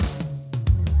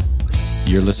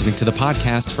You're listening to the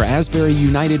podcast for Asbury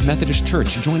United Methodist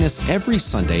Church. Join us every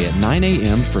Sunday at 9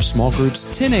 a.m. for small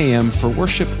groups, 10 a.m. for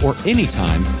worship, or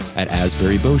anytime at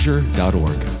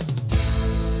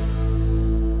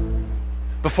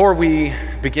asburybosier.org. Before we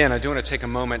begin, I do want to take a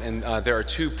moment, and there are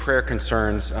two prayer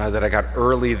concerns that I got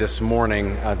early this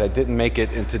morning that didn't make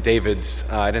it into David's.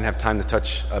 I didn't have time to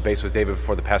touch base with David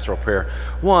before the pastoral prayer.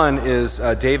 One is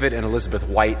David and Elizabeth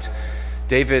White.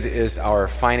 David is our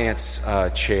finance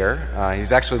chair.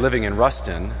 He's actually living in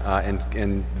Ruston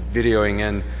and videoing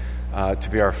in to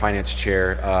be our finance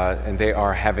chair. And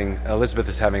Elizabeth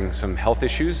is having some health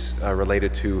issues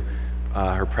related to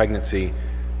her pregnancy.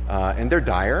 And they're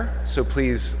dire, so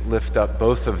please lift up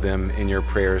both of them in your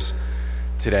prayers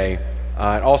today.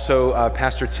 And also,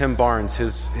 Pastor Tim Barnes,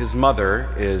 his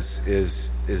mother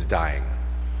is dying.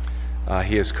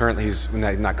 He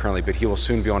will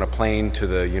soon be on a plane to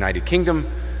the United Kingdom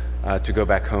to go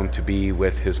back home to be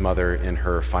with his mother in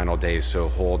her final days. So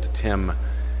hold Tim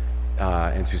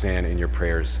and Suzanne in your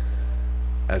prayers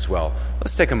as well.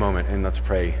 Let's take a moment and let's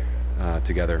pray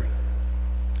together.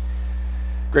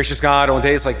 Gracious God, on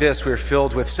days like this, we are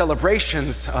filled with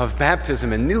celebrations of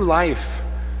baptism and new life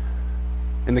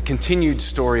and the continued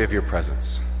story of your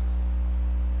presence.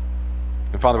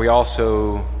 And Father, we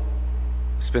also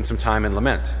spend some time in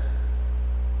lament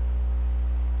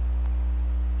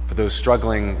for those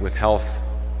struggling with health,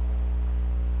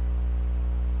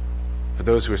 for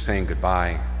those who are saying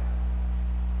goodbye.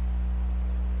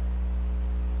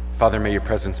 Father, may your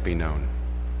presence be known.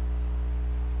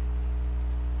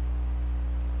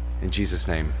 In Jesus'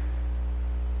 name,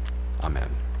 amen.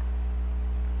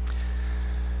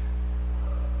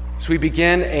 So we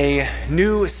begin a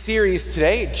new series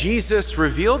today, Jesus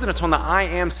Revealed, and it's on the I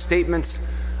Am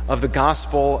statements of the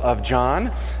Gospel of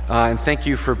John. And thank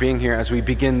you for being here as we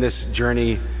begin this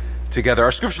journey together.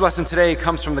 Our scripture lesson today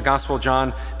comes from the Gospel of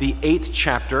John, the 8th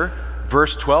chapter,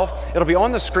 verse 12. It'll be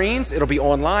on the screens, it'll be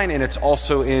online, and it's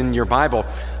also in your Bible.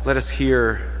 Let us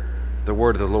hear the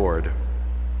word of the Lord.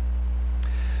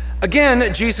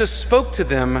 Again, Jesus spoke to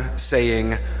them,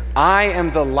 saying, I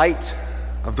am the light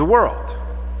of the world.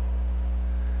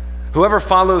 Whoever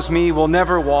follows me will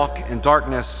never walk in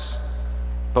darkness,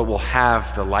 but will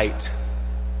have the light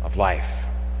of life.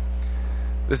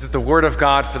 This is the word of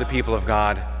God for the people of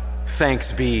God.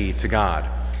 Thanks be to God.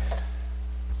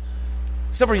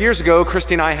 Several years ago,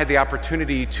 Christy and I had the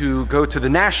opportunity to go to the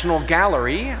National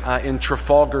Gallery in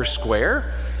Trafalgar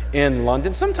Square in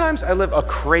London. Sometimes I live a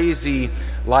crazy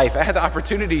life. I had the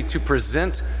opportunity to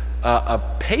present a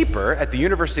paper at the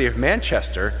University of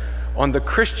Manchester on the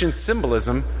Christian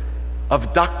symbolism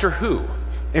of Doctor Who,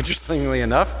 interestingly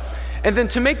enough. And then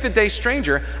to make the day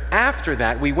stranger, after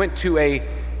that, we went to a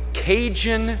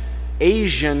Cajun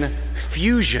Asian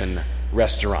fusion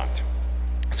restaurant.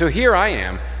 So here I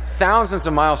am, thousands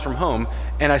of miles from home,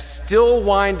 and I still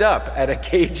wind up at a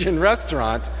Cajun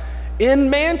restaurant in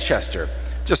Manchester.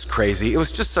 Just crazy. It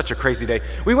was just such a crazy day.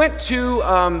 We went to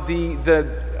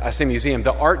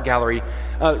the art gallery,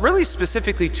 really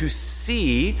specifically to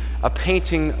see a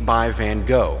painting by Van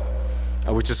Gogh,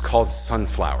 which is called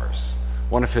Sunflowers,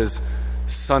 one of his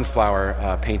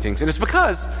sunflower paintings. And it's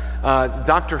because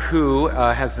Doctor Who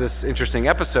has this interesting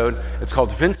episode. It's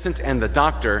called Vincent and the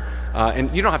Doctor.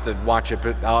 And you don't have to watch it,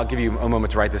 but I'll give you a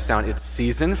moment to write this down. It's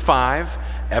season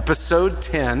 5, episode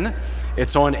 10.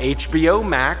 It's on HBO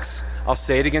Max. I'll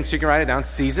say it again so you can write it down.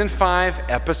 Season 5,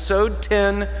 episode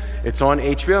 10. It's on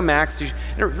HBO Max.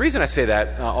 And the reason I say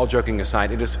that, all joking aside,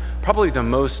 it is probably the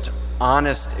most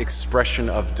honest expression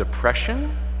of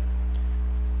depression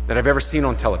that I've ever seen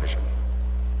on television.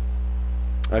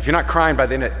 If you're not crying by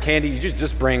the end of candy, you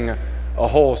just bring a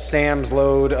whole Sam's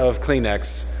load of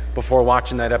Kleenex before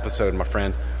watching that episode, my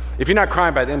friend. If you're not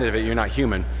crying by the end of it, you're not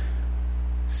human.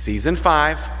 Season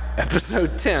 5,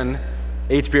 episode 10,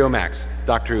 HBO Max,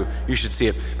 Doctor Who. You should see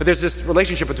it. But there's this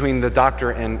relationship between the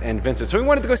Doctor and Vincent. So we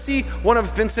wanted to go see one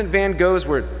of Vincent van Gogh's.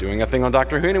 We're doing a thing on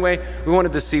Doctor Who anyway. We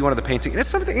wanted to see one of the paintings. And it's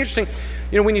something interesting.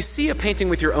 You know, when you see a painting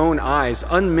with your own eyes,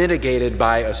 unmitigated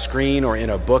by a screen or in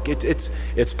a book,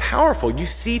 it's powerful. You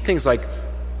see things like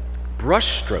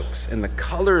brush strokes, and the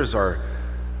colors are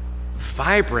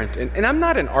vibrant. And I'm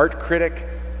not an art critic,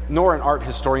 nor an art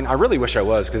historian. I really wish I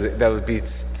was, because that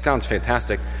sounds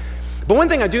fantastic. But one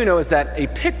thing I do know is that a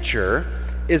picture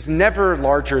is never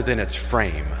larger than its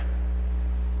frame.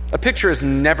 A picture is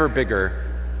never bigger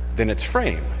than its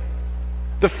frame.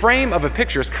 The frame of a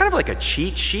picture is kind of like a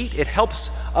cheat sheet. It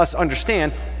helps us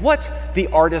understand what the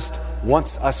artist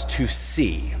wants us to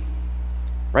see.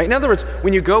 Right? In other words,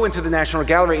 when you go into the National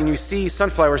Gallery and you see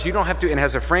sunflowers, you don't have to, and it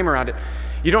has a frame around it,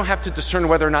 You don't have to discern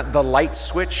whether or not the light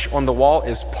switch on the wall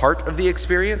is part of the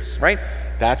experience, right?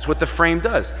 That's what the frame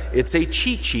does. It's a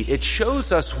cheat sheet. It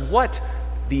shows us what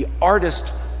the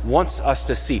artist wants us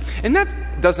to see. And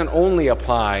that doesn't only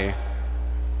apply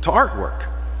to artwork.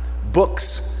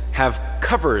 Books have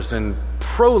covers and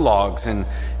prologues, and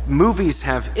movies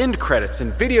have end credits,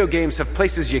 and video games have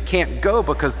places you can't go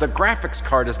because the graphics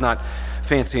card is not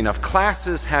fancy enough.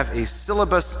 Classes have a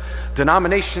syllabus.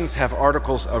 Denominations have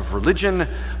articles of religion.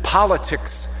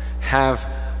 Politics have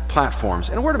platforms.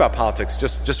 And a word about politics,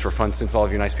 just for fun, since all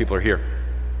of you nice people are here.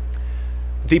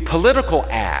 The political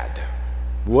ad,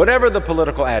 whatever the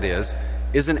political ad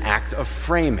is an act of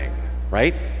framing,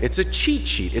 right? It's a cheat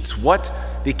sheet. It's what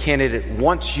the candidate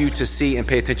wants you to see and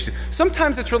pay attention to.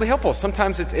 Sometimes it's really helpful.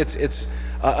 Sometimes it's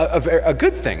a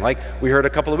good thing. Like we heard a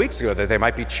couple of weeks ago that they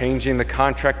might be changing the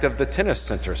contract of the tennis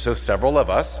center. So several of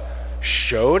us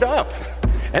showed up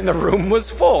and the room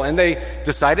was full, and they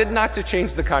decided not to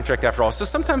change the contract after all. So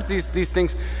sometimes these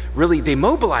things really, they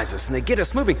mobilize us and they get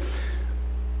us moving.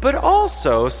 But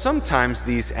also sometimes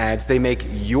these ads, they make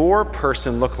your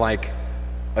person look like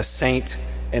a saint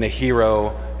and a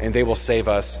hero, and they will save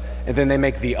us. And then they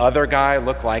make the other guy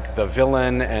look like the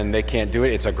villain, and they can't do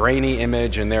it. It's a grainy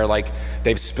image, and they're like,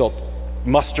 they've spilt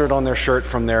mustard on their shirt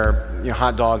from their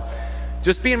hot dog.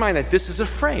 Just be in mind that this is a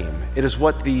frame. It is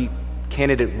what the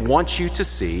candidate wants you to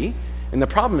see. And the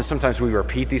problem is sometimes we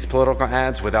repeat these political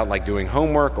ads without like doing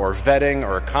homework or vetting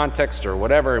or context or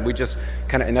whatever, and we just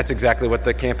and that's exactly what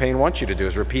the campaign wants you to do,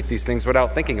 is repeat these things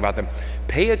without thinking about them.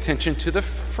 Pay attention to the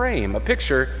frame. A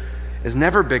picture is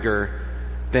never bigger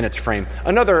than its frame.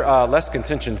 Another less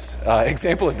contentious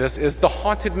example of this is the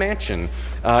Haunted Mansion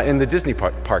in the Disney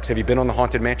parks. Have you been on the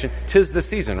Haunted Mansion? 'Tis the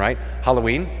season, right?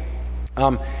 Halloween.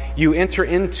 You enter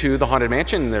into the Haunted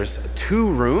Mansion, and there's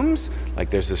 2 rooms. Like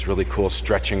there's this really cool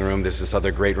stretching room. There's this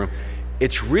other great room.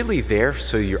 It's really there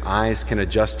so your eyes can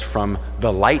adjust from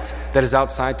the light that is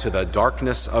outside to the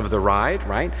darkness of the ride,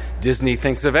 right? Disney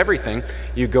thinks of everything.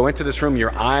 You go into this room,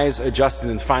 your eyes adjust, and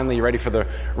then finally you're ready for the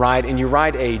ride, and you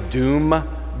ride a doom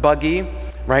buggy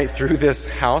right through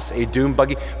this house, a doom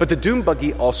buggy. But the doom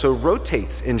buggy also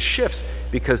rotates and shifts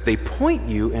because they point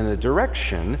you in the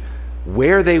direction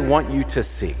where they want you to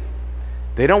see.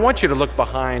 They don't want you to look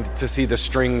behind to see the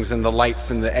strings and the lights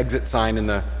and the exit sign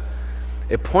and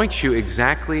it points you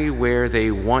exactly where they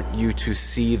want you to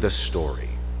see the story,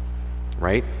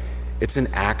 right? It's an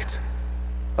act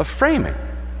of framing.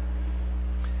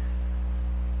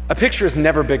 A picture is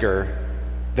never bigger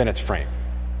than its frame,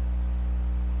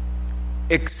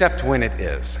 except when it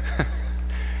is.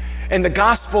 And the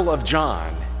Gospel of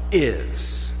John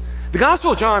is. The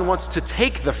Gospel of John wants to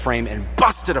take the frame and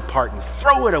bust it apart and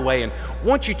throw it away and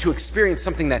want you to experience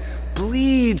something that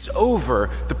bleeds over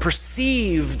the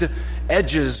perceived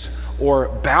edges or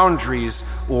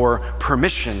boundaries or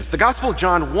permissions. The Gospel of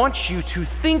John wants you to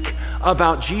think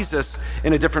about Jesus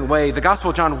in a different way. The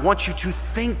Gospel of John wants you to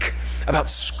think about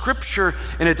Scripture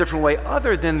in a different way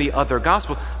other than the other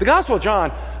Gospel. The Gospel of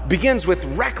John begins with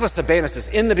reckless abandon.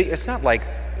 It's not like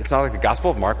the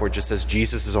Gospel of Mark where it just says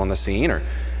Jesus is on the scene, or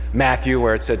Matthew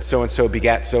where it said so-and-so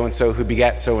begat so-and-so who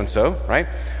begat so-and-so, right?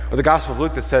 Or the Gospel of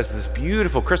Luke that says this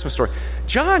beautiful Christmas story.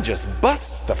 John just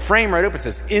busts the frame right open. It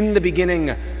says, in the beginning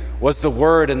was the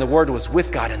Word, and the Word was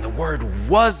with God, and the Word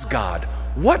was God.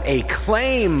 What a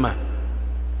claim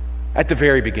at the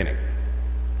very beginning.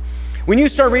 When you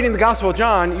start reading the Gospel of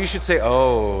John, you should say,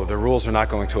 oh, the rules are not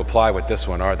going to apply with this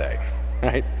one, are they?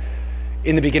 Right?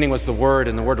 In the beginning was the Word,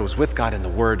 and the Word was with God, and the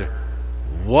Word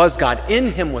was God. In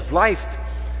Him was life,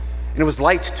 and it was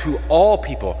light to all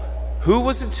people. Who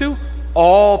was it to?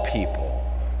 All people.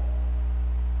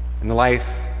 And the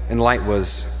light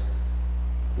was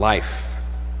life.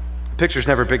 The picture's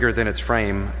never bigger than its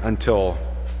frame until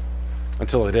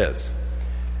it is.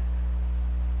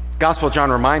 Gospel of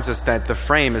John reminds us that the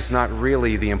frame is not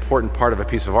really the important part of a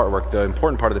piece of artwork. The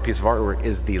important part of the piece of artwork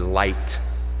is the light.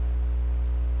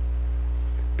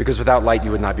 Because without light,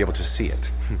 you would not be able to see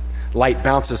it. Light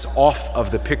bounces off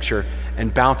of the picture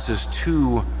and bounces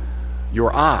to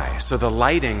your eye. So the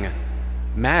lighting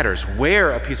matters.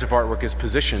 Where a piece of artwork is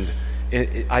positioned,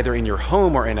 either in your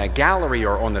home or in a gallery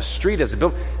or on the street as a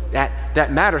building,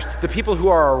 that matters. The people who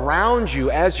are around you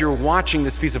as you're watching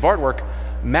this piece of artwork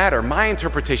matter. My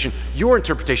interpretation, your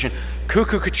interpretation,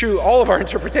 cuckoo, cuckoo, all of our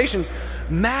interpretations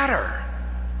matter.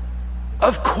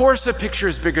 Of course a picture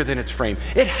is bigger than its frame.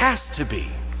 It has to be,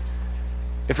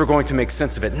 if we're going to make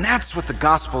sense of it. And that's what the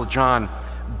Gospel of John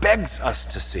begs us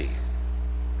to see.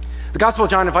 The Gospel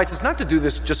of John invites us not to do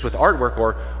this just with artwork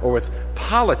or with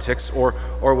politics or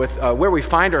with where we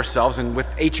find ourselves and with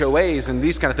HOAs and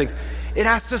these kind of things. It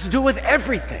asks us to do it with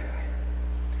everything.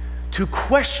 To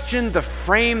question the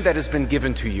frame that has been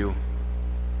given to you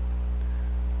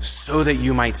so that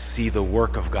you might see the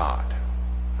work of God.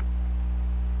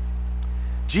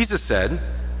 Jesus said,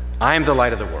 I am the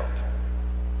light of the world.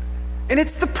 And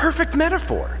it's the perfect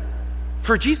metaphor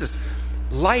for Jesus.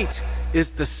 Light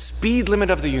is the speed limit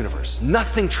of the universe.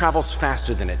 Nothing travels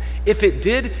faster than it. If it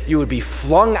did, you would be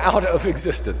flung out of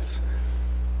existence.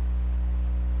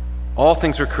 All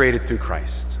things were created through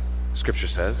Christ, Scripture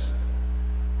says.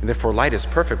 And therefore light is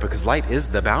perfect because light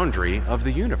is the boundary of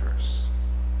the universe.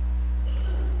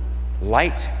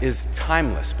 Light is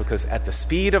timeless because at the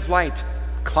speed of light,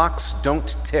 clocks don't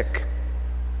tick.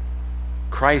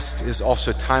 Christ is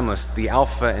also timeless, the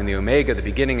Alpha and the Omega, the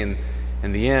beginning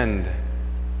and the end.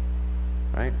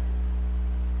 Right?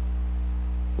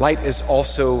 Light is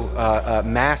also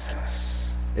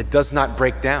massless. It does not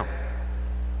break down.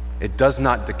 It does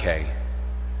not decay.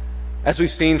 As we've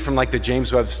seen from like the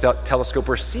James Webb telescope,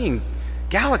 we're seeing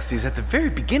galaxies at the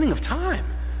very beginning of time.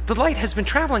 The light has been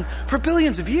traveling for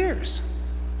billions of years.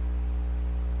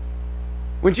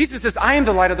 When Jesus says, I am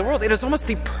the light of the world, it is almost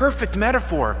the perfect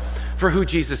metaphor for who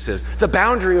Jesus is. The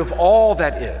boundary of all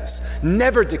that is,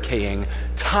 never decaying,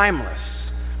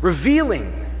 timeless,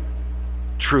 revealing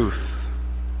truth.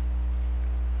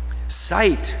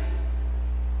 Sight,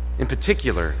 in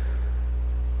particular,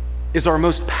 is our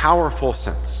most powerful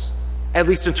sense, at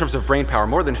least in terms of brain power.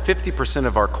 More than 50%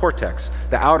 of our cortex,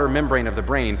 the outer membrane of the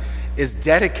brain, is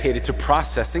dedicated to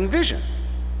processing vision.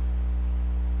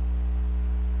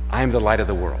 I am the light of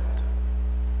the world.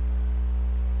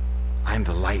 I am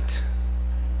the light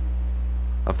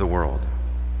of the world.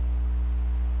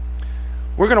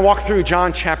 We're going to walk through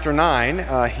John chapter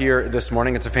 9 here this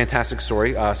morning. It's a fantastic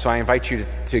story. So I invite you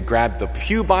to grab the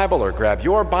Pew Bible or grab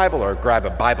your Bible or grab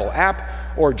a Bible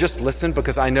app or just listen,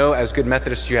 because I know as good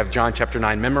Methodists you have John chapter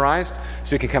 9 memorized,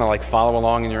 so you can kind of like follow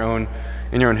along in your own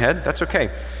head. That's okay.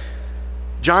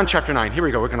 John chapter 9. Here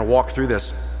we go. We're going to walk through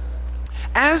this.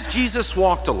 As Jesus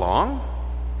walked along,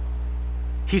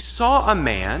 he saw a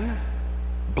man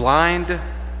blind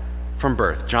from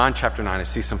birth. John chapter 9. I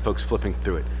see some folks flipping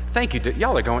through it. Thank you.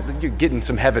 Y'all you're getting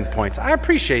some heaven points. I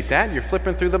appreciate that. You're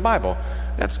flipping through the Bible.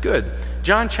 That's good.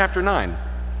 John chapter 9.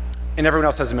 And everyone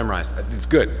else has it memorized. It's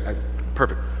good.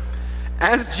 Perfect.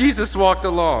 As Jesus walked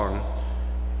along,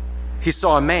 he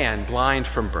saw a man blind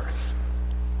from birth.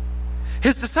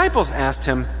 His disciples asked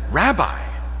him, Rabbi,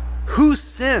 who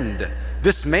sinned,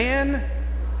 this man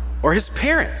or his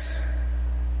parents,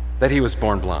 that he was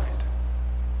born blind?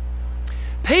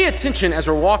 Pay attention as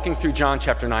we're walking through John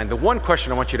chapter 9. The one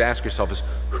question I want you to ask yourself is,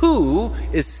 who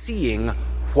is seeing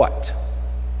what?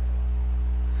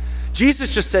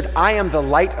 Jesus just said, I am the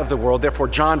light of the world. Therefore,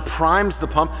 John primes the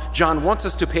pump. John wants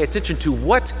us to pay attention to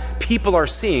what people are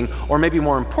seeing, or maybe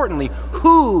more importantly,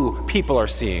 who people are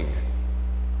seeing.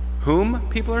 Whom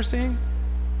people are seeing?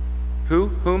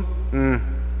 Whom?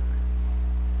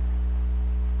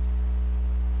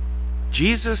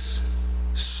 Jesus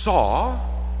saw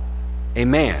a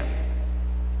man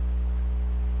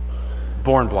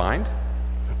born blind.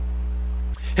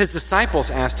 His disciples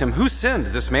asked him, who sinned,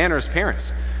 this man or his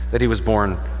parents, that he was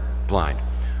born blind?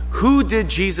 Who did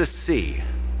Jesus see?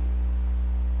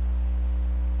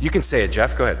 You can say it,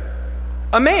 Jeff. Go ahead.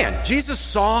 A man. Jesus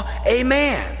saw a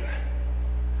man.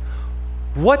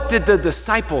 What did the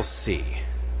disciples see?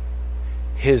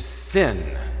 His sin.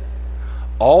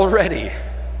 Already,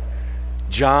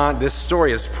 John, this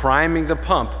story is priming the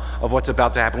pump of what's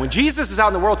about to happen. When Jesus is out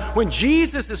in the world, when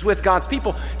Jesus is with God's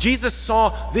people, Jesus saw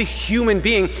the human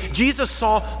being. Jesus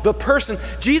saw the person.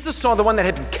 Jesus saw the one that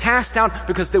had been cast out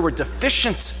because they were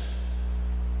deficient.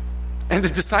 And the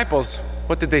disciples,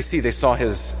 what did they see? They saw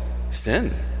his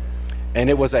sin. And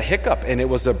it was a hiccup, and it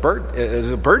was a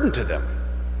burden to them.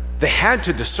 They had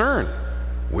to discern,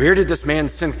 where did this man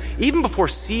sin? Even before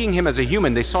seeing him as a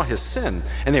human, they saw his sin,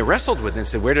 and they wrestled with it and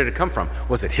said, where did it come from?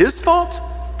 Was it his fault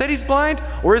that he's blind,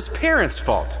 or his parents'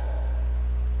 fault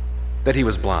that he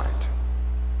was blind?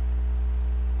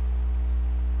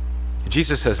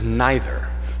 Jesus says neither.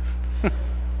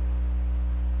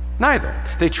 Neither.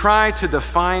 They try to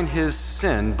define his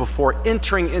sin before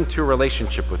entering into a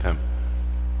relationship with him.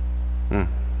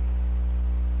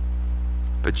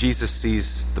 But Jesus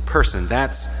sees the person.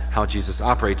 That's how Jesus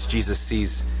operates. Jesus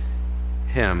sees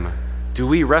him. Do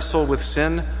we wrestle with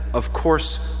sin? Of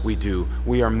course we do.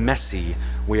 We are messy.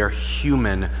 We are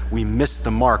human. We miss the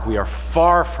mark. We are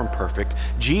far from perfect.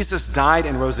 Jesus died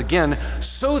and rose again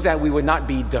so that we would not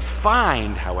be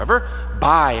defined, however,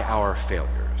 by our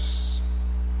failures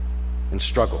and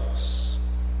struggles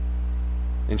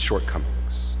and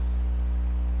shortcomings.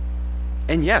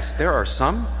 And yes, there are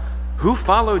some who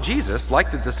follow Jesus,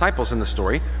 like the disciples in the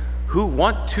story, who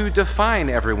want to define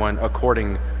everyone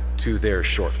according to their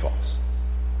shortfalls.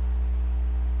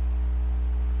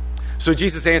 So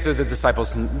Jesus answered the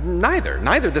disciples,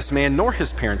 neither this man nor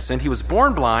his parents sinned. He was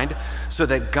born blind so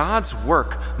that God's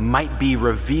work might be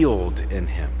revealed in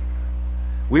him.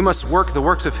 We must work the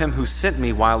works of him who sent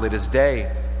me while it is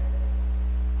day.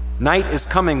 Night is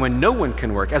coming when no one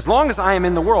can work. As long as I am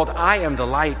in the world, I am the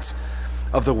light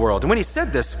of the world. And when he said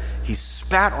this, he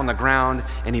spat on the ground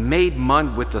and he made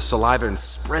mud with the saliva and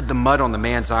spread the mud on the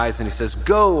man's eyes. And he says,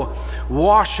 "Go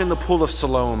wash in the pool of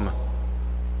Siloam,"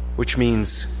 which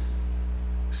means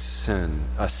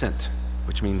sent,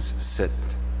 which means sit.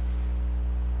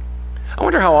 I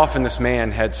wonder how often this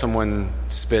man had someone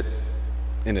spit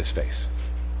in his face.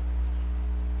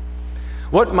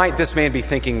 What might this man be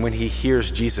thinking when he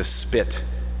hears Jesus spit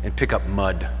and pick up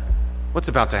mud? What's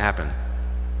about to happen?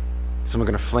 Someone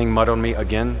going to fling mud on me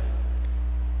again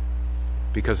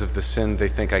because of the sin they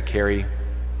think I carry?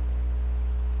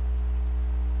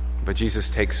 But Jesus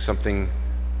takes something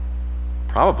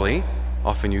probably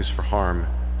often used for harm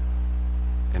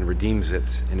and redeems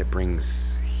it, and it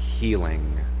brings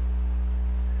healing.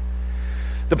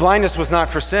 The blindness was not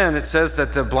for sin. It says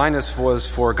that the blindness was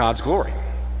for God's glory.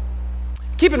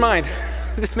 Keep in mind,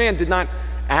 this man did not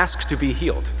ask to be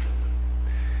healed.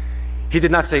 He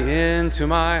did not say, into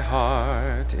my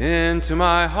heart,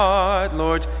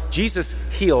 Lord."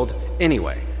 Jesus healed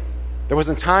anyway. There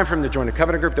wasn't time for him to join a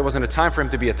covenant group. There wasn't a time for him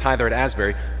to be a tither at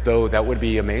Asbury, though that would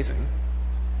be amazing.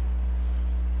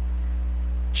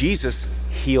 Jesus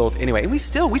healed anyway. And we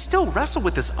still wrestle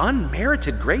with this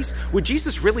unmerited grace. Would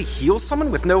Jesus really heal someone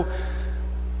with no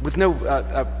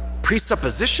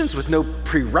presuppositions, with no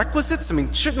prerequisites? I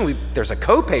mean, shouldn't we? There's a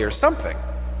copay or something.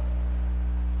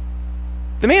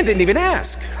 The man didn't even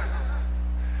ask.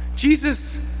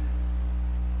 Jesus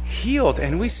healed,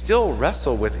 and we still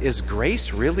wrestle with, is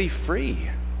grace really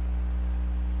free?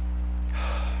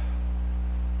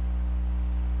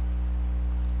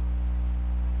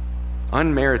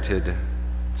 Unmerited,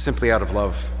 simply out of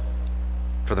love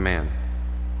for the man.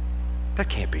 That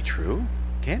can't be true,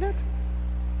 can it?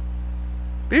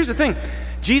 But here's the thing.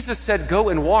 Jesus said, "Go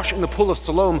and wash in the pool of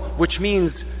Siloam," which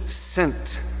means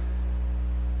sent.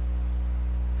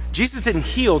 Jesus didn't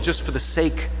heal just for the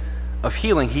sake of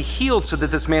healing. He healed so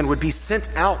that this man would be sent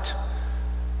out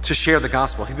to share the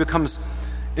gospel. He becomes,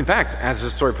 in fact, as the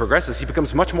story progresses, he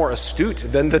becomes much more astute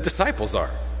than the disciples are.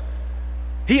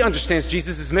 He understands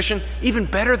Jesus' mission even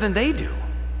better than they do.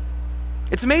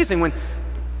 It's amazing when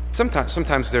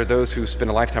sometimes there are those who spend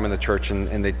a lifetime in the church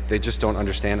and they just don't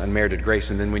understand unmerited grace.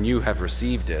 And then when you have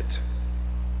received it,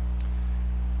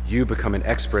 you become an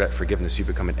expert at forgiveness. You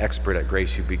become an expert at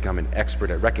grace. You become an expert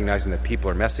at recognizing that people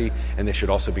are messy and they should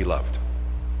also be loved.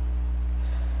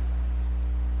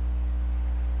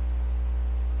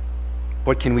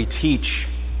 What can we teach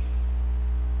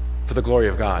for the glory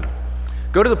of God?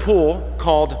 Go to the pool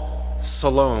called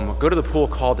Siloam. Go to the pool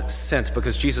called sent,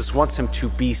 because Jesus wants him to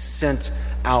be sent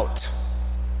out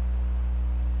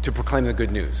to proclaim the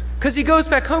good news. Because he goes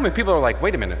back home and people are like,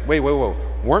 wait a minute, wait,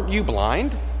 weren't you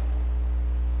blind?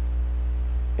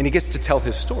 And he gets to tell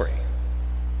his story.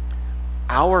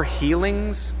 Our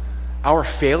healings, our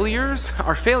failures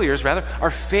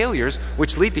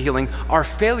which lead to healing, our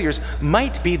failures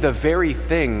might be the very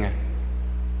thing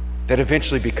that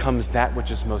eventually becomes that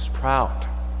which is most proud.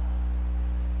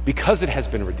 Because it has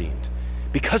been redeemed,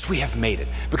 because we have made it,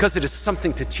 because it is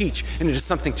something to teach and it is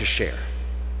something to share.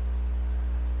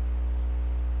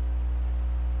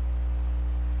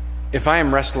 If I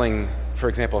am wrestling, for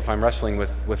example, if I'm wrestling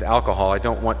with alcohol, I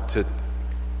don't want to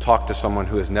talk to someone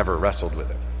who has never wrestled with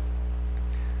it.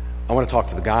 I want to talk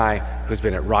to the guy who's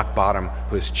been at rock bottom,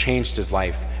 who has changed his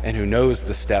life, and who knows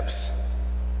the steps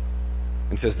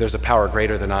and says, there's a power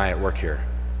greater than I at work here.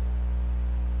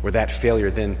 Where that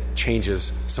failure then changes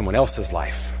someone else's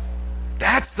life.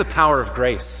 That's the power of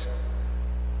grace.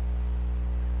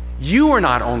 You are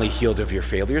not only healed of your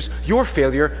failures, your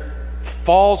failure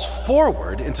falls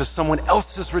forward into someone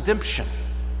else's redemption.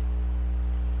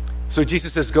 So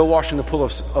Jesus says, go wash in the pool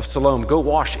of Siloam. Go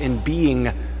wash in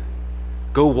being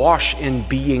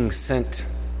sent.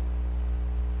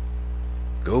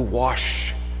 Go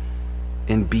wash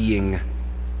in being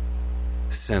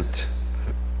sent.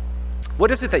 What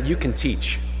is it that you can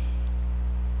teach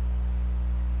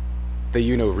that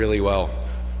you know really well?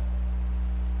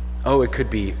 Oh, it could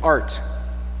be art.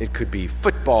 It could be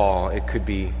football. It could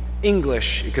be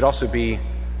English. It could also be,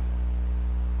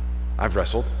 I've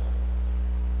wrestled.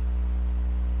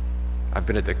 I've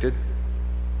been addicted.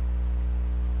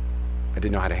 I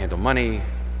didn't know how to handle money.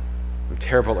 I'm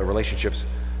terrible at relationships.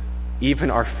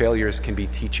 Even our failures can be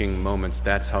teaching moments.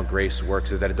 That's how grace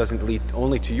works, is that it doesn't lead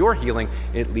only to your healing,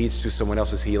 it leads to someone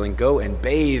else's healing. Go and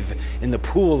bathe in the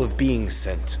pool of being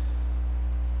sent.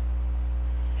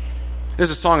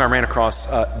 There's a song I ran across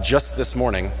just this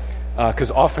morning, because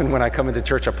often when I come into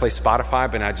church, I play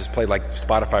Spotify, but I just play like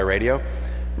Spotify radio.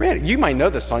 Man, you might know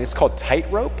this song. It's called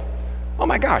Tightrope. Oh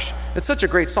my gosh, it's such a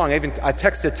great song. I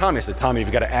texted Tommy. I said, Tommy,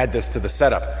 you've got to add this to the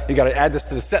setup. You got to add this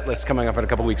to the set list coming up in a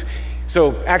couple weeks.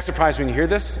 So act surprised when you hear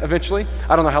this eventually.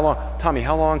 I don't know how long. Tommy,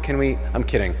 how long can we? I'm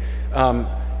kidding.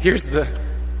 Here's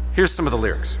some of the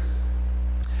lyrics.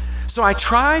 So I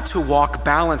try to walk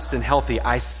balanced and healthy.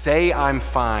 I say I'm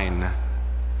fine,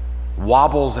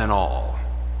 wobbles and all.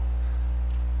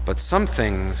 But some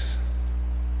things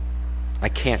I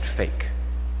can't fake.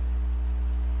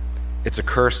 It's a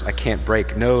curse I can't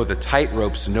break. No, the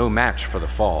tightrope's no match for the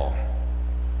fall.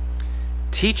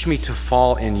 Teach me to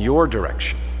fall in your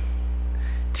direction.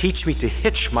 Teach me to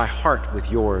hitch my heart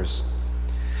with yours.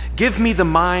 Give me the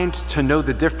mind to know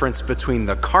the difference between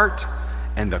the cart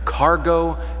and the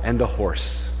cargo and the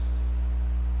horse.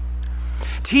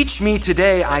 Teach me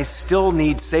today, I still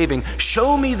need saving.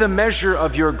 Show me the measure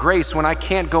of your grace. When I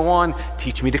can't go on,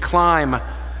 teach me to climb.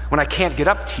 When I can't get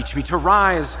up, teach me to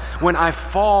rise. When I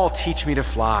fall, teach me to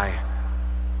fly.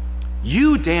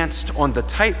 You danced on the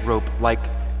tightrope like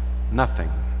nothing.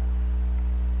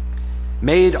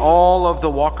 Made all of the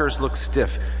walkers look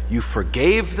stiff. You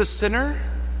forgave the sinner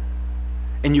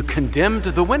and you condemned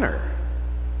the winner.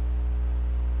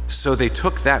 So they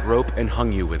took that rope and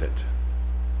hung you with it.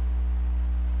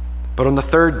 But on the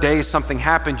third day, something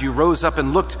happened. You rose up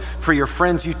and looked for your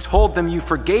friends. You told them you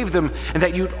forgave them and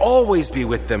that you'd always be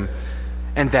with them,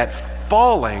 and that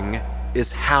falling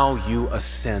is how you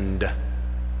ascend.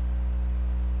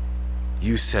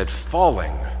 You said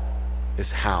falling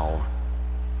is how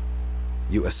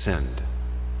you ascend.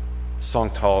 Song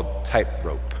called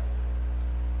Tightrope.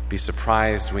 Be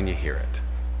surprised when you hear it.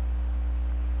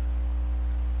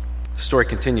 The story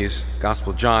continues.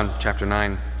 Gospel of John, chapter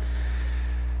 9.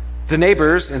 The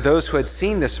neighbors and those who had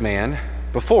seen this man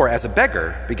before as a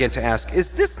beggar began to ask,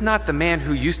 "Is this not the man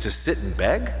who used to sit and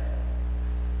beg?"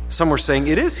 Some were saying,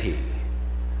 "It is he."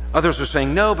 Others were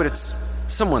saying, "No, but it's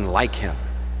someone like him."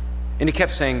 And he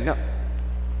kept saying, "No,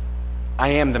 I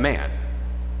am the man."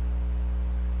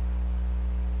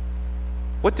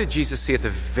 What did Jesus see at the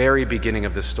very beginning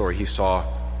of this story? He saw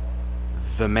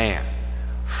the man.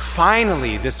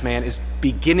 Finally, this man is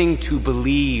beginning to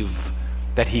believe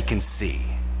that he can see.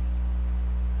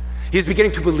 He's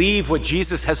beginning to believe what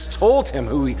Jesus has told him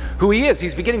who he is.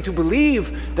 He's beginning to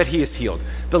believe that he is healed.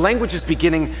 The language is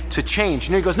beginning to change.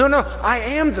 And he goes, no, I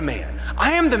am the man.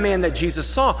 I am the man that Jesus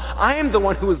saw. I am the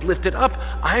one who is lifted up.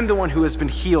 I am the one who has been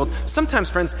healed. Sometimes,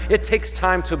 friends, it takes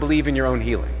time to believe in your own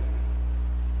healing.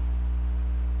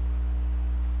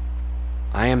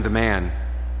 I am the man.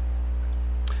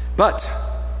 But,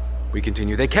 we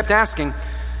continue, they kept asking,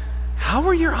 "How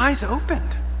were your eyes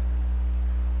opened?"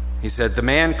 He said, "The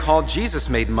man called Jesus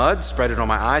made mud, spread it on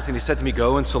my eyes, and he said to me,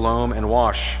 'Go in Siloam and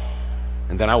wash.'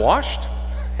 And then I washed,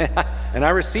 and I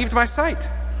received my sight."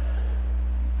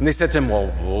 And they said to him,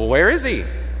 "Well, where is he?"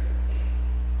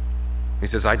 He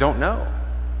says, "I don't know."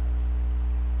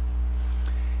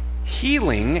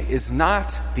 Healing is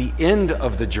not the end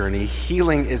of the journey.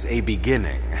 Healing is a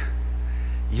beginning.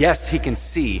 Yes, he can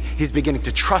see. He's beginning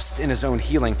to trust in his own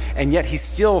healing, and yet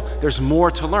there's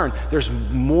more to learn. There's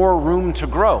more room to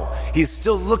grow. He's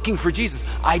still looking for Jesus.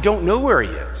 I don't know where he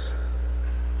is.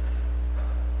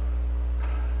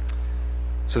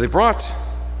 So they brought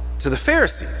to the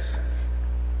Pharisees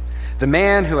the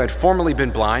man who had formerly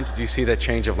been blind. Do you see that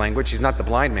change of language? He's not the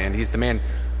blind man. He's the man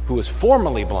who was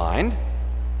formerly blind.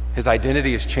 His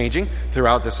identity is changing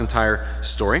throughout this entire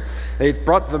story. They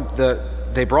brought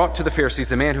to the Pharisees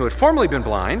the man who had formerly been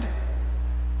blind.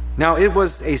 Now it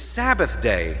was a Sabbath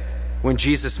day when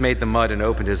Jesus made the mud and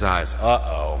opened his eyes.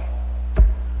 Well,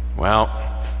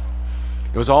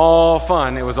 it was all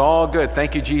fun. It was all good.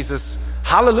 Thank you, Jesus.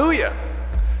 Hallelujah.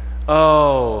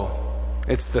 Oh,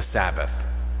 it's the Sabbath.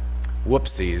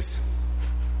 Whoopsies.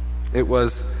 It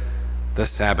was the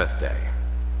Sabbath day.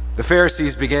 The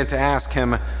Pharisees began to ask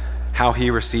him how he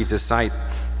received his sight.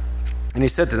 And he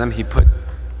said to them, "He put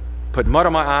mud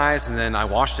on my eyes, and then I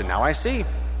washed, and now I see."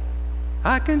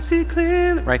 I can see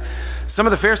clearly, right? Some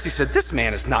of the Pharisees said, this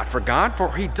man is not for God,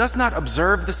 for he does not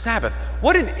observe the Sabbath.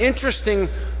 What an interesting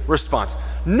response.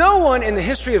 No one in the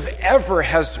history of ever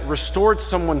has restored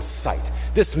someone's sight.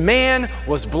 This man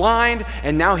was blind,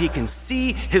 and now he can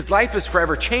see. His life is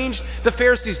forever changed. The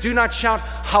Pharisees do not shout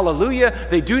hallelujah.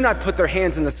 They do not put their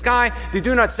hands in the sky. They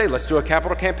do not say, let's do a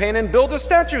capital campaign and build a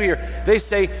statue here. They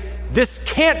say,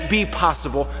 this can't be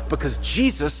possible because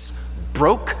Jesus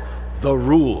broke the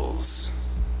rules.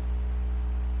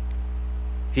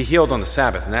 He healed on the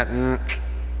Sabbath, and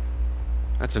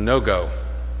that's a no-go.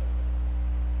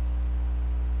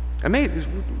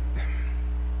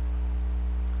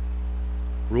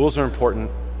 Rules are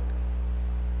important.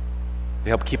 They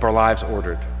help keep our lives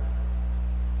ordered.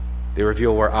 They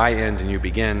reveal where I end and you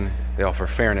begin. They offer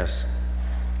fairness.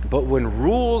 But when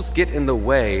rules get in the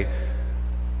way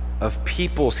of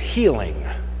people's healing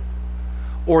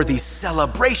or the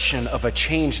celebration of a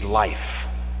changed life,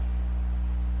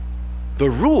 the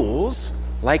rules,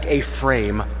 like a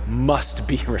frame, must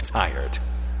be retired.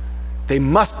 They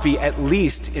must be at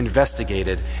least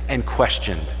investigated and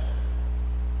questioned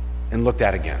and looked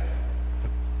at again.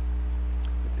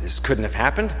 This couldn't have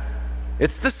happened.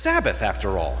 It's the Sabbath,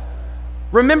 after all.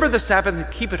 Remember the Sabbath and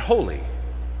keep it holy.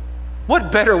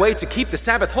 What better way to keep the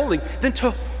Sabbath holy than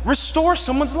to restore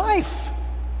someone's life?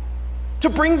 To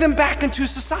bring them back into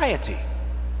society?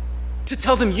 To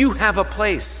tell them you have a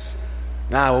place?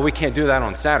 We can't do that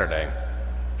on Saturday.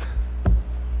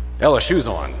 LSU's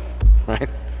on, right?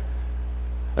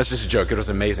 That's just a joke. It was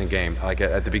an amazing game. Like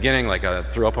at the beginning, I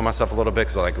threw up on myself a little bit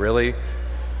because I'm like, really?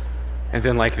 And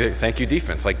then thank you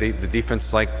defense. The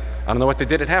defense, I don't know what they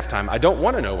did at halftime. I don't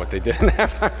want to know what they did at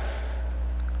halftime.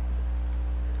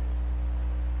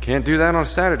 Can't do that on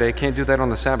Saturday. Can't do that on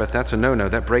the Sabbath. That's a no-no.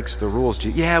 That breaks the rules.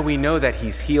 Yeah, we know that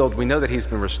he's healed. We know that he's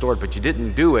been restored, but you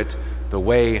didn't do it the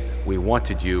way we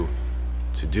wanted you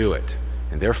to do it.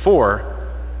 And therefore,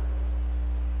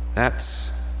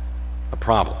 that's a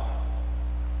problem.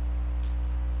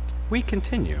 We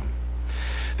continue.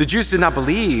 The Jews did not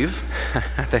believe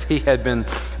that he had been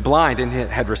blind and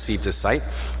had received his sight,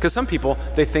 because some people,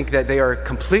 they think that they are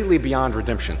completely beyond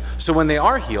redemption. So when they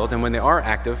are healed and when they are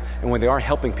active and when they are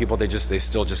helping people, they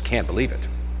still just can't believe it,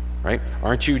 right?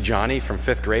 Aren't you Johnny from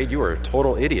 5th grade? You were a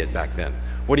total idiot back then.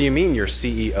 What do you mean you're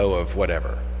CEO of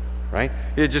whatever, right?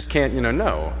 You just can't,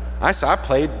 no. I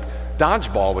played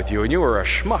dodgeball with you and you were a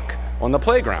schmuck on the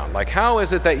playground. How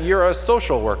is it that you're a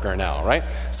social worker now, right?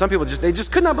 Some people they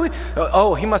just could not believe,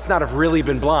 he must not have really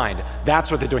been blind. That's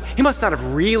what they're doing. He must not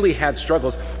have really had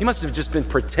struggles. He must have just been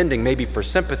pretending, maybe for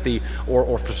sympathy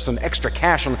or for some extra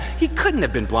cash. He couldn't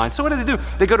have been blind. So what did they do?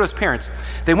 They go to his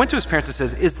parents. They went to his parents and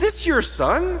says, is this your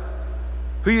son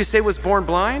who you say was born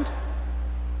blind?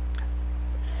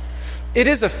 It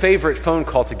is a favorite phone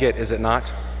call to get, is it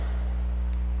not?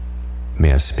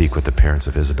 May I speak with the parents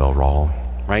of Isabel Rawl?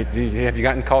 Right? Have you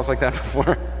gotten calls like that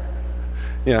before?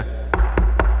 Yeah.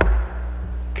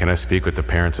 Can I speak with the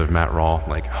parents of Matt Rawl? Oh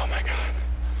my God.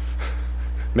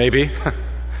 Maybe.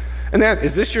 And then,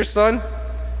 is this your son?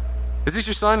 Is this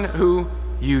your son who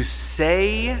you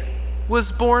say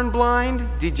was born blind?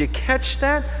 Did you catch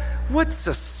that? What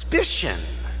suspicion?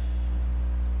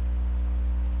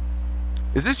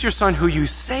 Is this your son who you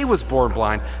say was born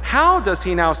blind? How does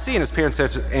he now see? And his parents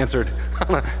answered,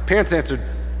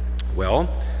 well,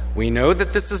 we know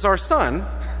that this is our son,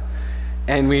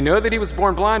 and we know that he was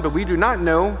born blind, but we do not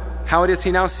know how it is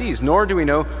he now sees, nor do we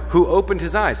know who opened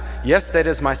his eyes. Yes, that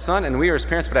is my son, and we are his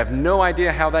parents, but I have no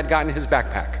idea how that got in his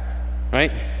backpack,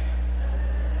 right?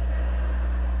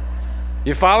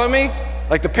 You follow me?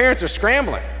 The parents are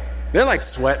scrambling. They're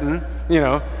sweating,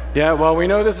 Yeah, well, we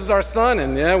know this is our son,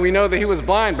 and yeah, we know that he was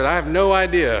blind, but I have no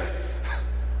idea.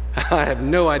 I have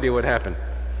no idea what happened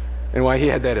and why he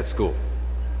had that at school.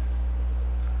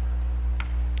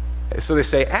 So they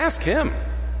say, ask him.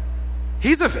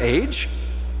 He's of age.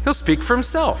 He'll speak for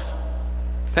himself.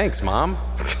 Thanks, Mom.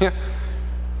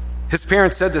 His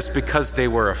parents said this because they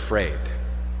were afraid.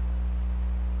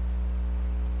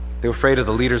 They were afraid of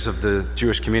the leaders of the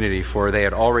Jewish community, for they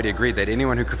had already agreed that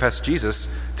anyone who confessed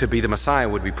Jesus to be the Messiah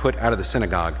would be put out of the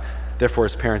synagogue. Therefore,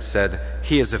 his parents said,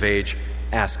 he is of age,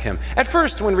 ask him. At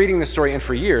first, when reading this story, and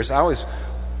for years, I always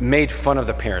made fun of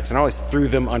the parents, and I always threw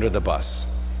them under the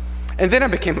bus. And then I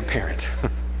became a parent.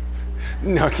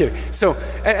 No, I'm kidding. So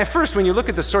at first, when you look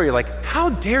at the story, you're like, how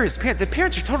dare his parents? The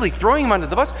parents are totally throwing him under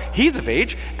the bus. He's of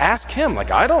age. Ask him.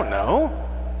 I don't know.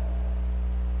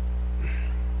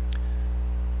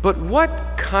 But what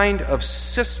kind of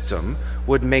system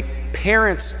would make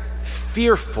parents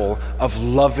fearful of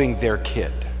loving their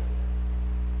kid?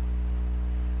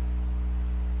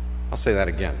 I'll say that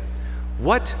again.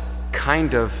 What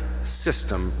kind of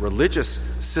system, religious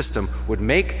system, would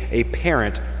make a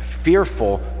parent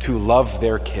fearful to love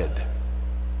their kid?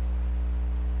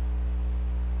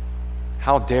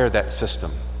 How dare that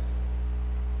system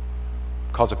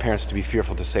cause the parents to be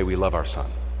fearful to say we love our son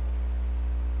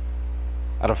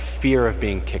out of fear of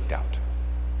being kicked out?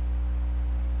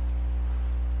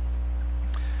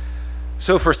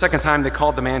 So for a second time, they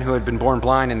called the man who had been born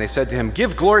blind, and they said to him,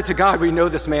 "Give glory to God, we know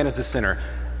this man is a sinner."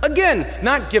 Again,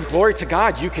 not give glory to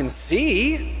God, you can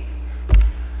see.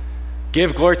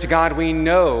 Give glory to God, we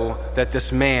know that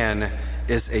this man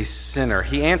is a sinner.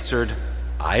 He answered,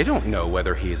 "I don't know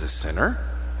whether he is a sinner,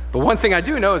 but one thing I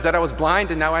do know is that I was blind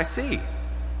and now I see."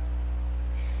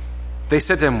 They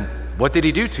said to him, "What did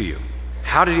he do to you?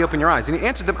 How did he open your eyes?" And he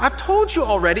answered them, "I've told you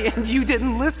already and you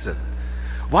didn't listen.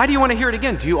 Why do you want to hear it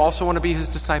again? Do you also want to be his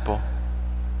disciple?"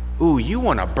 Ooh, you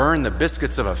want to burn the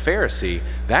biscuits of a Pharisee.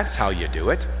 That's how you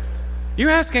do it. You're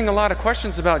asking a lot of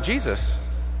questions about Jesus.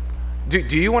 Do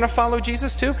you want to follow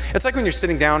Jesus too? It's like when you're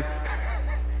sitting down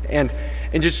and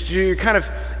just you're kind of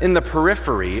in the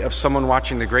periphery of someone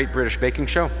watching the Great British Baking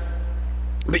Show.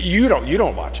 But you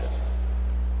don't watch it.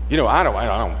 I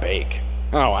don't bake.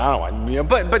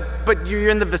 But you're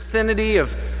in the vicinity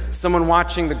of someone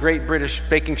watching the Great British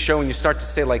Baking Show, and you start to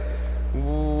say, like,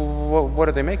 what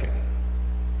are they making?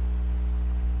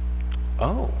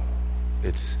 Oh,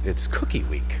 it's cookie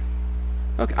week.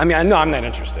 Okay, I'm not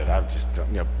interested. I'm just,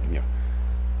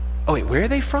 Oh wait, where are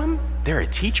they from? They're a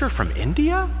teacher from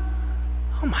India?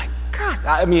 Oh my God.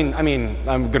 I'm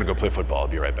gonna go play football. I'll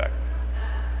be right back.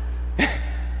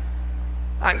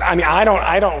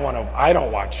 I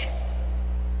don't watch.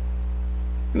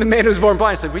 And the man who was born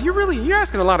blind said, "Well, you're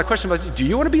asking a lot of questions about, do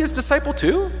you want to be his disciple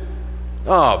too?"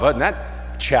 Oh, but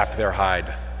that chap there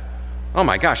hide. Oh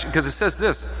my gosh, because it says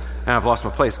this, and I've lost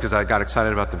my place because I got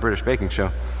excited about the British Baking Show.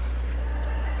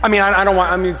 I don't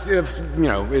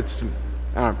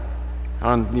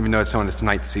even know it's on its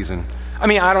 9th season.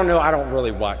 I don't know, I don't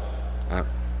really watch.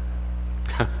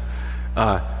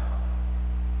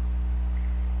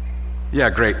 Yeah,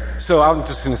 great. So I'm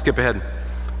just going to skip ahead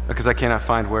because I cannot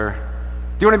find where.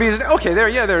 Do you want to be his? Okay, there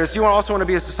it is. You also want to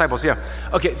be his disciples? Yeah.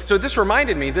 Okay, so this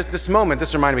reminded me, this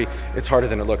reminded me, it's harder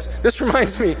than it looks. This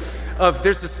reminds me of,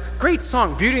 there's this great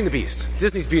song, Beauty and the Beast.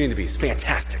 Disney's Beauty and the Beast.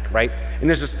 Fantastic, right? And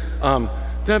there's this,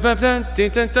 the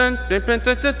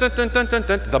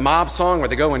mob song where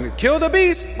they go and kill the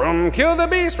beast,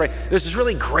 right? There's this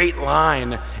really great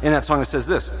line in that song that says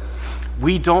this: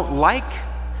 "We don't like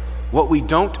what we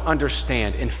don't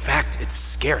understand. In fact, it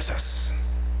scares us."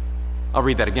 I'll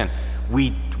read that again.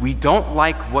 We don't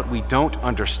like what we don't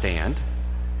understand.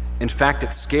 In fact,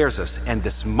 it scares us. And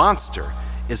this monster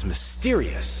is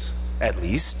mysterious, at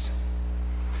least.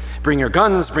 Bring your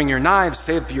guns, bring your knives,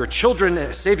 save your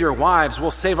children, save your wives.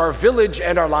 We'll save our village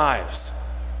and our lives.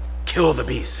 Kill the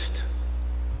beast.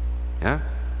 Yeah?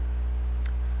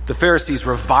 The Pharisees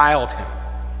reviled him,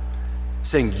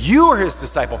 saying, "You are his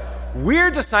disciple.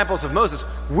 We're disciples of Moses.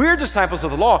 We're disciples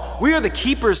of the law. We are the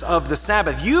keepers of the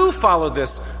Sabbath. You follow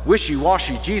this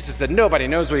wishy-washy Jesus that nobody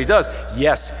knows what he does.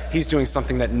 Yes, he's doing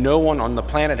something that no one on the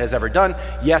planet has ever done.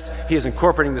 Yes, he is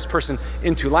incorporating this person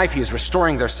into life. He is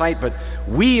restoring their sight. But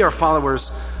we are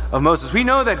followers of Moses. We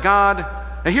know that God..."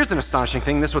 Now here's an astonishing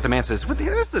thing. This is what the man says. This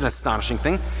is an astonishing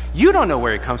thing. You don't know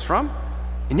where he comes from,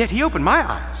 and yet he opened my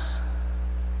eyes.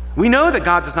 We know that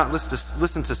God does not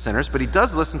listen to sinners, but he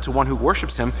does listen to one who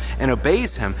worships him and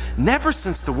obeys him. Never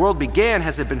since the world began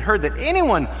has it been heard that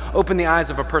anyone opened the eyes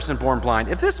of a person born blind.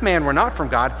 If this man were not from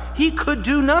God, he could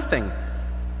do nothing.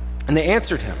 And they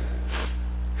answered him,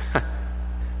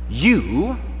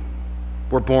 "You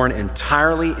were born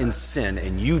entirely in sin,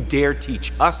 and you dare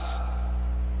teach us?"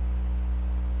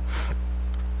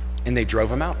 And they drove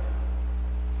him out.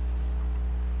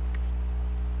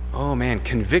 Oh man,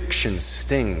 conviction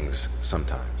stings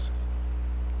sometimes.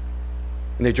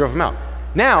 And they drove him out.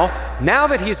 Now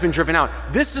that he's been driven out,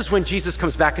 this is when Jesus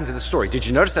comes back into the story. Did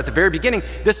you notice at the very beginning,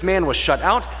 this man was shut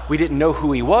out. We didn't know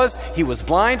who he was. He was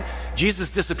blind.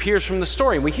 Jesus disappears from the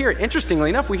story. And we hear, interestingly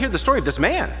enough, we hear the story of this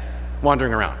man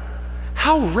wandering around.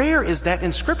 How rare is that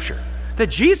in Scripture? That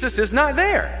Jesus is not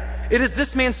there. It is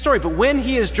this man's story, but when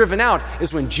he is driven out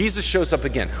is when Jesus shows up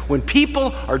again. When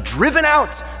people are driven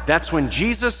out, that's when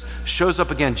Jesus shows up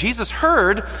again. Jesus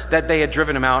heard that they had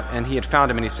driven him out, and he had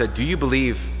found him, and he said, "Do you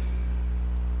believe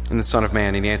in the Son of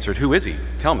Man?" And he answered, "Who is he?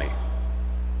 Tell me,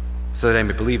 so that I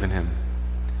may believe in him."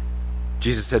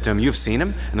 Jesus said to him, "You've seen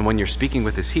him, and the one you're speaking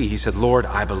with is he." He said, "Lord,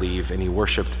 I believe," and he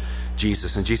worshiped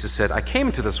Jesus. And Jesus said, "I came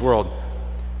into this world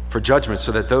for judgment,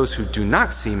 so that those who do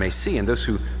not see may see, and those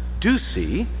who do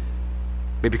see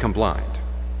may become blind."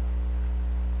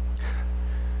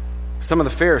 Some of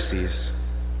the Pharisees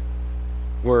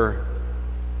were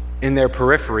in their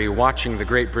periphery watching the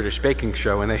Great British Baking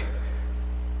Show, and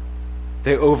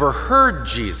they overheard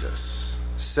Jesus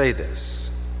say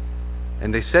this.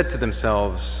 And they said to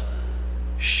themselves,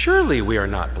 "Surely we are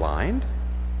not blind,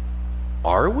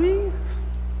 are we?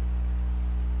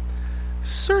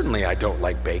 Certainly I don't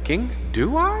like baking,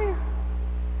 do I?"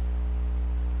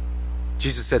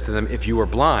 Jesus said to them, "If you were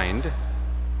blind,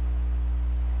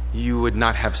 you would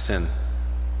not have sin."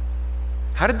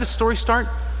 How did the story start?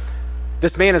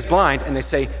 This man is blind, and they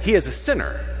say he is a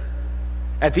sinner.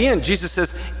 At the end, Jesus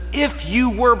says, if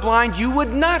you were blind, you would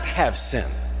not have sin.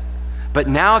 But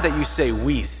now that you say,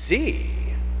 we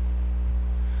see,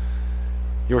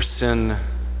 your sin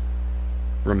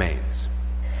remains.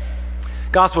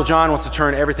 Gospel of John wants to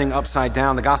turn everything upside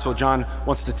down. The Gospel of John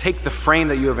wants to take the frame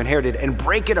that you have inherited and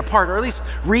break it apart, or at least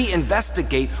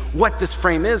reinvestigate what this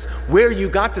frame is, where you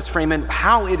got this frame, and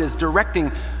how it is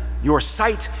directing your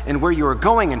sight and where you are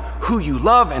going and who you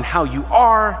love and how you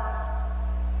are.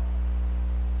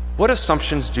 What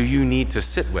assumptions do you need to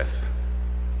sit with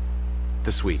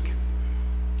this week?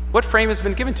 What frame has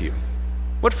been given to you?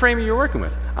 What frame are you working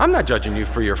with? I'm not judging you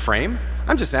for your frame.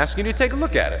 I'm just asking you to take a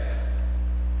look at it.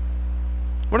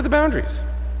 What are the boundaries?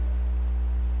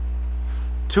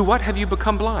 To what have you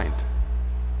become blind?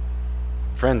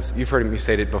 Friends, you've heard me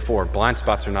say it before. Blind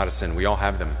spots are not a sin. We all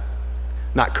have them.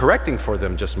 Not correcting for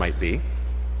them just might be.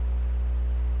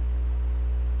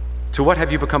 To what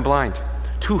have you become blind?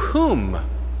 To whom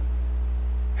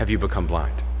have you become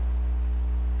blind?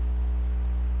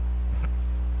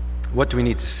 What do we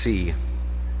need to see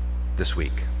this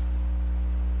week?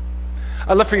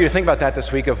 I'd love for you to think about that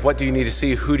this week, of what do you need to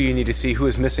see, who do you need to see, who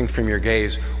is missing from your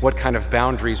gaze, what kind of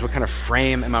boundaries, what kind of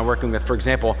frame am I working with? For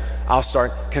example, I'll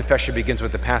start, confession begins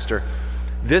with the pastor.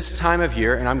 This time of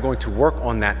year, and I'm going to work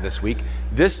on that this week,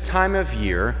 this time of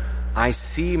year, I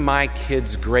see my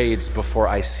kids' grades before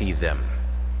I see them.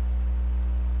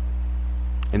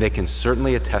 And they can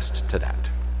certainly attest to that.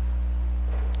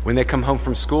 When they come home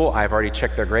from school, I've already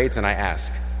checked their grades and I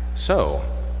ask, so,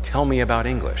 tell me about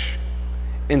English.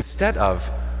 Instead of,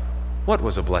 what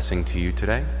was a blessing to you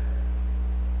today?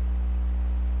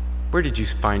 Where did you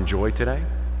find joy today?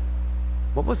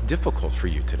 What was difficult for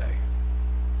you today?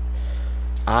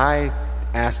 I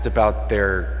asked about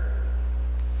their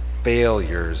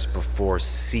failures before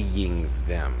seeing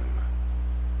them.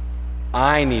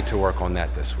 I need to work on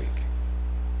that this week.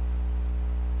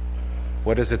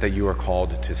 What is it that you are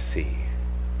called to see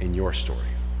in your story?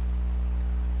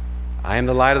 I am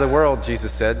the light of the world,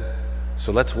 Jesus said,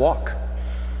 so let's walk.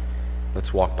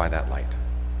 Let's walk by that light.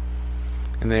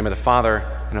 In the name of the Father,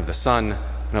 and of the Son,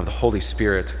 and of the Holy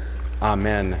Spirit,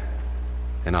 amen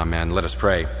and amen. Let us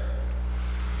pray.